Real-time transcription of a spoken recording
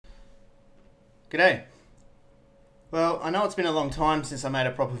G'day. Well, I know it's been a long time since I made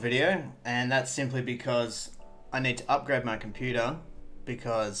a proper video, and that's simply because I need to upgrade my computer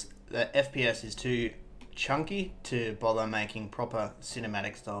because the FPS is too chunky to bother making proper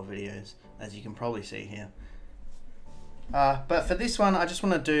cinematic style videos, as you can probably see here. But for this one, I just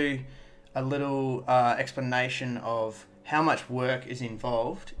want to do a little explanation of how much work is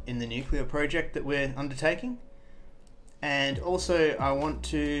involved in the nuclear project that we're undertaking. And also I want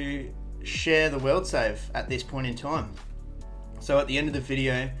to share the world save at this point in time. So at the end of the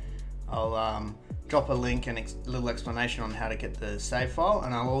video, I'll drop a link and a little explanation on how to get the save file,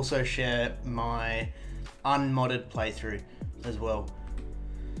 and I'll also share my unmodded playthrough as well.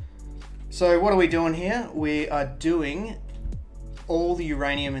 So what are we doing here? We are doing all the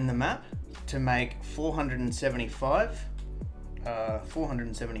uranium in the map to make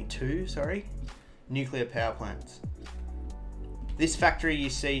 472 nuclear power plants. This factory you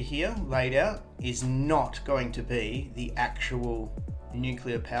see here laid out is not going to be the actual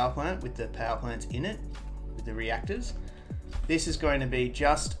nuclear power plant with the power plants in it, with the reactors. This is going to be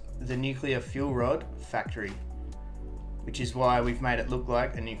just the nuclear fuel rod factory, which is why we've made it look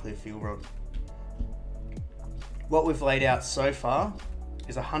like a nuclear fuel rod. What we've laid out so far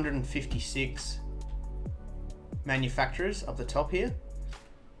is 156 manufacturers up the top here,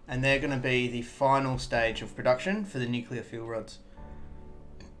 and they're going to be the final stage of production for the nuclear fuel rods.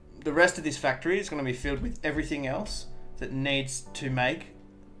 The rest of this factory is going to be filled with everything else that needs to make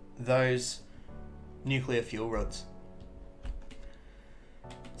those nuclear fuel rods.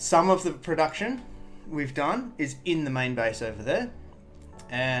 Some of the production we've done is in the main base over there,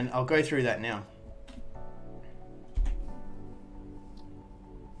 and I'll go through that now.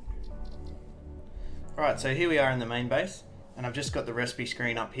 Alright, so here we are in the main base, and I've just got the recipe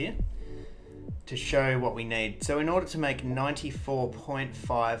screen up here to show what we need. So in order to make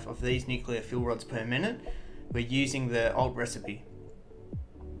 94.5 of these nuclear fuel rods per minute, we're using the old recipe.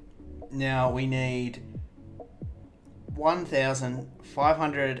 Now we need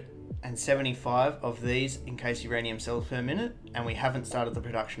 1,575 of these encased uranium cells per minute, and we haven't started the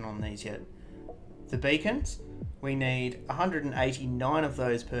production on these yet. The beacons, we need 189 of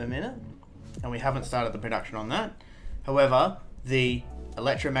those per minute, and we haven't started the production on that. However, the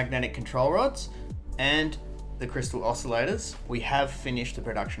electromagnetic control rods and the crystal oscillators, we have finished the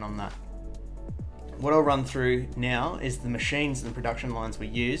production on that. What I'll run through now is the machines and the production lines we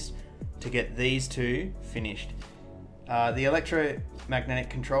used to get these two finished. The electromagnetic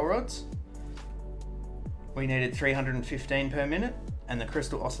control rods, we needed 315 per minute, and the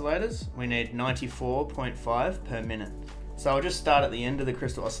crystal oscillators, we need 94.5 per minute. So I'll just start at the end of the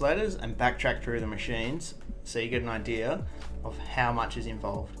crystal oscillators and backtrack through the machines so you get an idea of how much is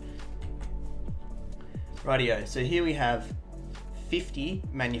involved. Rightio, so here we have 50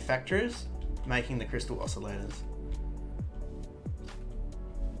 manufacturers making the crystal oscillators.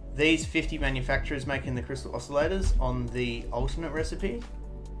 These 50 manufacturers making the crystal oscillators on the alternate recipe,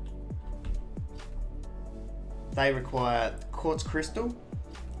 they require quartz crystal,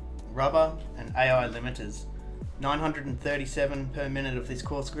 rubber, and AI limiters. 937 per minute of this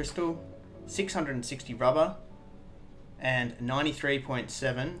quartz crystal, 660 rubber, and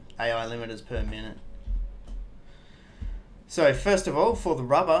 93.7 AI limiters per minute. So first of all, for the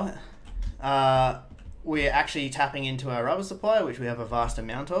rubber, we're actually tapping into our rubber supply, which we have a vast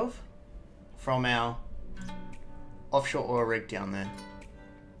amount of, from our offshore oil rig down there.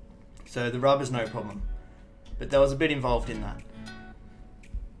 So the rubber's no problem, but there was a bit involved in that.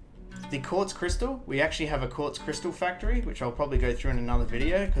 The quartz crystal, we actually have a quartz crystal factory, which I'll probably go through in another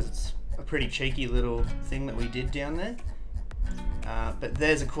video because it's a pretty cheeky little thing that we did down there. But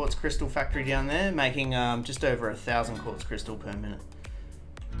there's a quartz crystal factory down there making just over 1,000 quartz crystal per minute.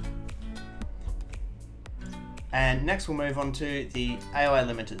 And next we'll move on to the AI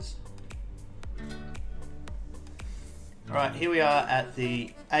limiters. Alright, here we are at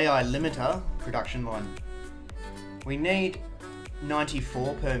the AI limiter production line. We need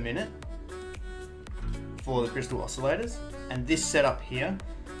 94 per minute for the crystal oscillators, and this setup here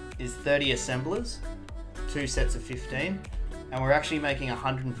is 30 assemblers, 2 sets of 15, and we're actually making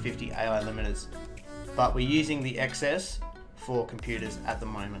 150 AI limiters, but we're using the excess for computers at the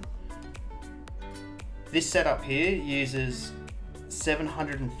moment. This setup here uses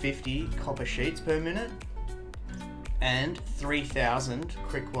 750 copper sheets per minute and 3,000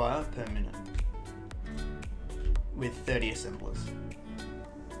 crick wire per minute with 30 assemblers.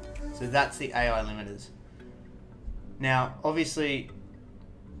 So that's the AI limiters. Now, obviously,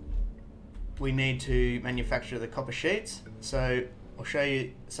 we need to manufacture the copper sheets, so I'll show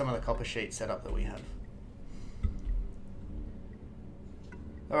you some of the copper sheet setup that we have.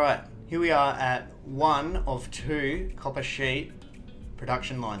 Alright, Here we are at one of two copper sheet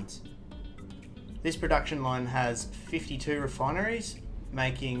production lines. This production line has 52 refineries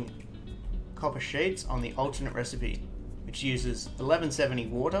making copper sheets on the alternate recipe, which uses 1170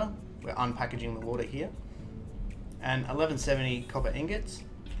 water, we're unpackaging the water here, and 1170 copper ingots,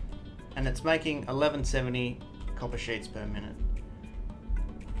 and it's making 1170 copper sheets per minute.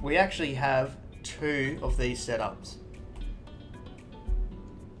 We actually have two of these setups.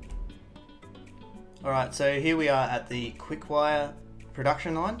 Alright, so here we are at the quickwire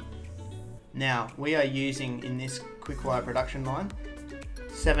production line. Now, we are using in this quickwire production line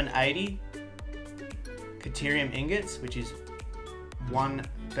 780 caterium ingots, which is one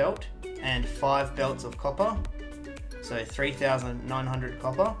belt, and 5 belts of copper, so 3,900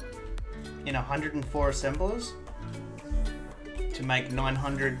 copper in 104 assemblers to make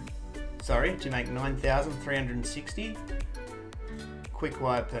 9,360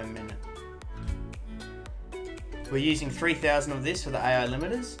 quickwire per minute. We're using 3,000 of this for the AI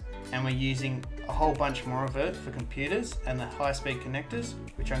limiters, and we're using a whole bunch more of it for computers and the high-speed connectors,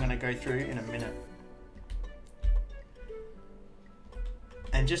 which I'm going to go through in a minute.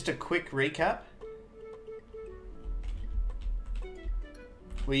 And just a quick recap.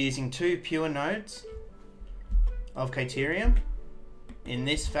 We're using 2 pure nodes of caterium in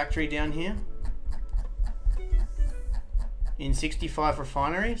this factory down here in 65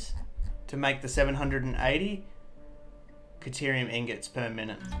 refineries to make the 780 caterium ingots per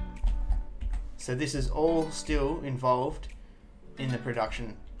minute. So this is all still involved in the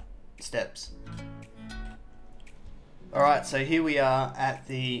production steps. Alright, so here we are at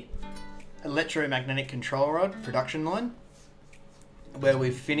the electromagnetic control rod production line, where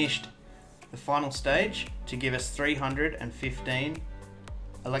we've finished the final stage to give us 315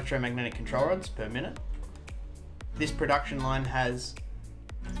 electromagnetic control rods per minute. This production line has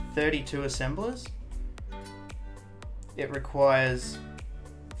 32 assemblers. It requires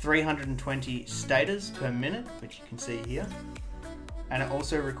 320 stators per minute, which you can see here, and it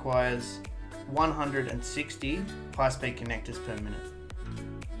also requires 160 high-speed connectors per minute.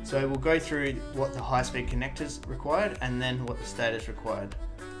 So we'll go through what the high-speed connectors required and then what the stators required.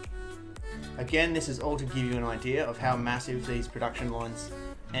 Again, this is all to give you an idea of how massive these production lines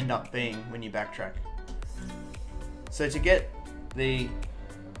end up being when you backtrack. So to get the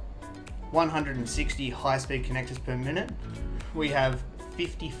 160 high-speed connectors per minute, we have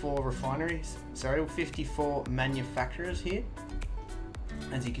 54 manufacturers here,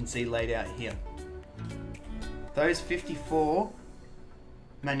 as you can see laid out here. Those 54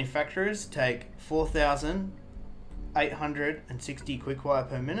 manufacturers take 4,860 quickwire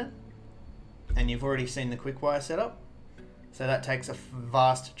per minute, and you've already seen the quickwire setup, so that takes a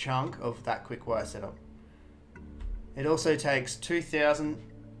vast chunk of that quickwire setup. It also takes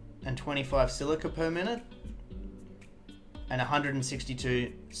 2,025 silica per minute and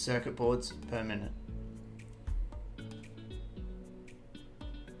 162 circuit boards per minute.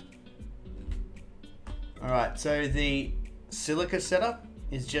 Alright, so the silica setup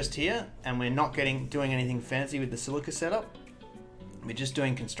is just here, and we're not doing anything fancy with the silica setup. We're just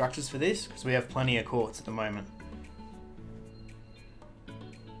doing constructors for this because we have plenty of quartz at the moment.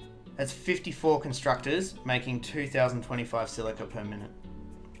 That's 54 constructors making 2,025 silica per minute.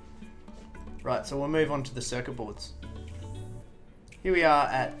 Right, so we'll move on to the circuit boards. Here we are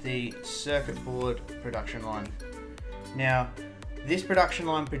at the circuit board production line. Now, this production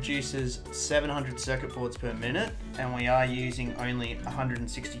line produces 700 circuit boards per minute, and we are using only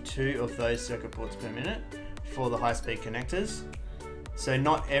 162 of those circuit boards per minute for the high-speed connectors. So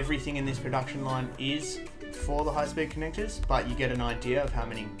not everything in this production line is for the high-speed connectors, but you get an idea of how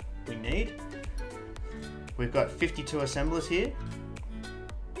many we need. We've got 52 assemblers here,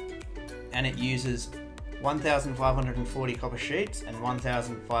 and it uses 1,540 copper sheets and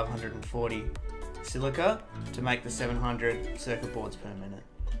 1,540 silica to make the 700 circuit boards per minute.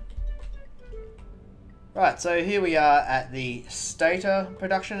 Right, so here we are at the stator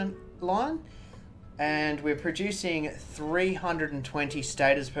production line, and we're producing 320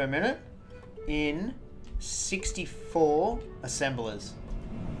 stators per minute in 64 assemblers.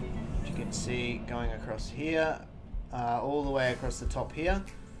 Which you can see going across here, all the way across the top here,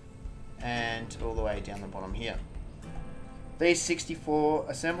 and all the way down the bottom here. These 64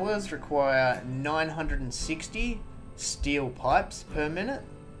 assemblers require 960 steel pipes per minute,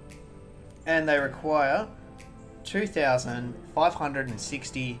 and they require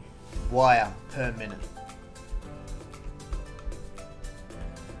 2,560 wire per minute.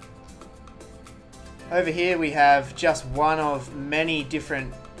 Over here we have just one of many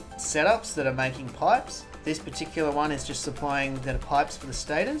different setups that are making pipes. This particular one is just supplying the pipes for the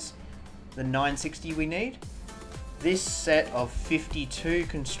stators, the 960 we need. This set of 52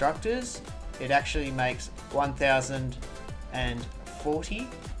 constructors, it actually makes 1040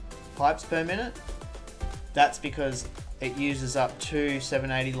 pipes per minute. That's because it uses up 2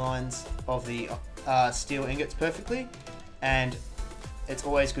 780 lines of the steel ingots perfectly, and it's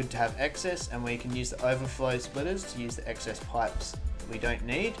always good to have excess, and we can use the overflow splitters to use the excess pipes that we don't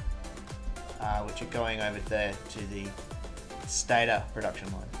need, which are going over there to the stator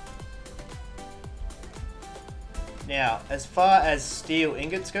production line. Now, as far as steel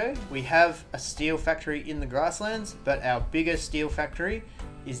ingots go, we have a steel factory in the grasslands, but our biggest steel factory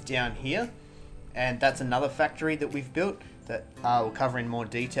is down here, and that's another factory that we've built that we'll cover in more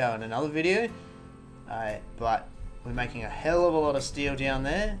detail in another video. But we're making a hell of a lot of steel down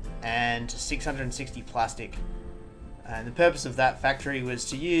there and 660 plastic. And the purpose of that factory was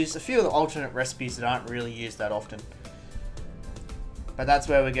to use a few of the alternate recipes that aren't really used that often. But that's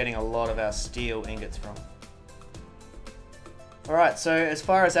where we're getting a lot of our steel ingots from. Alright, so as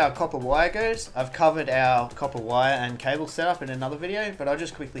far as our copper wire goes, I've covered our copper wire and cable setup in another video, but I'll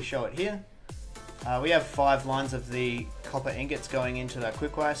just quickly show it here. We have 5 lines of the copper ingots going into the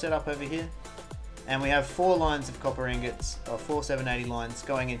quick wire setup over here. And we have 4 lines of copper ingots, or 4 780 lines,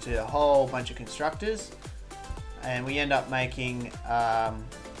 going into a whole bunch of constructors. And we end up making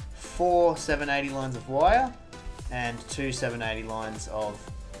 4 780 lines of wire and 2 780 lines of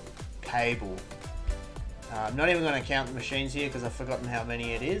cable. I'm not even going to count the machines here because I've forgotten how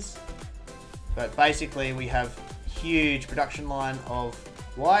many it is. But basically we have a huge production line of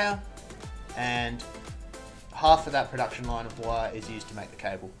wire, and half of that production line of wire is used to make the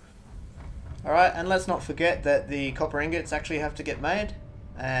cable. Alright, and let's not forget that the copper ingots actually have to get made,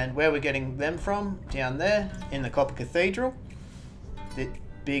 and where we're getting them from, down there in the Copper Cathedral, the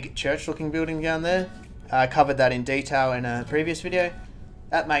big church looking building down there. I covered that in detail in a previous video.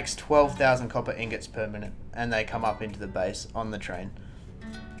 That makes 12,000 copper ingots per minute, and they come up into the base on the train.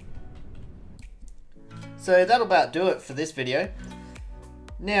 So that'll about do it for this video.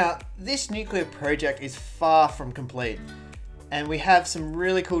 Now, this nuclear project is far from complete, and we have some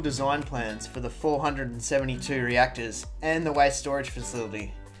really cool design plans for the 472 reactors and the waste storage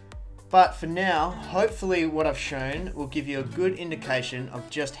facility. But for now, hopefully what I've shown will give you a good indication of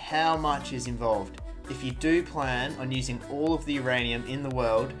just how much is involved if you do plan on using all of the uranium in the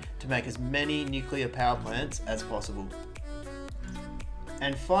world to make as many nuclear power plants as possible.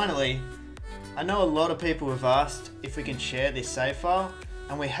 And finally, I know a lot of people have asked if we can share this save file,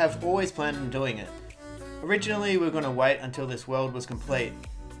 and we have always planned on doing it. Originally we were going to wait until this world was complete,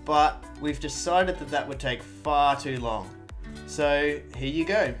 but we've decided that that would take far too long. So here you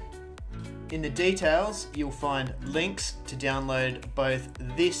go. In the details you'll find links to download both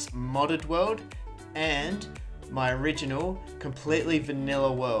this modded world and my original completely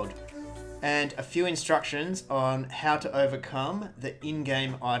vanilla world, and a few instructions on how to overcome the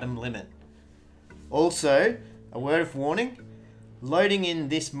in-game item limit. Also, a word of warning, loading in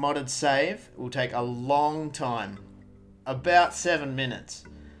this modded save will take a long time, about 7 minutes,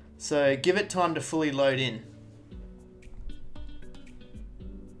 so give it time to fully load in.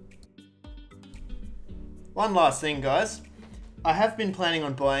 One last thing guys, I have been planning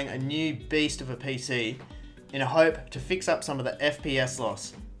on buying a new beast of a PC in a hope to fix up some of the FPS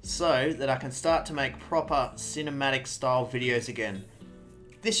loss, so that I can start to make proper cinematic style videos again.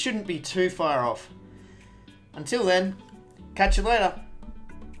 This shouldn't be too far off. Until then, catch you later.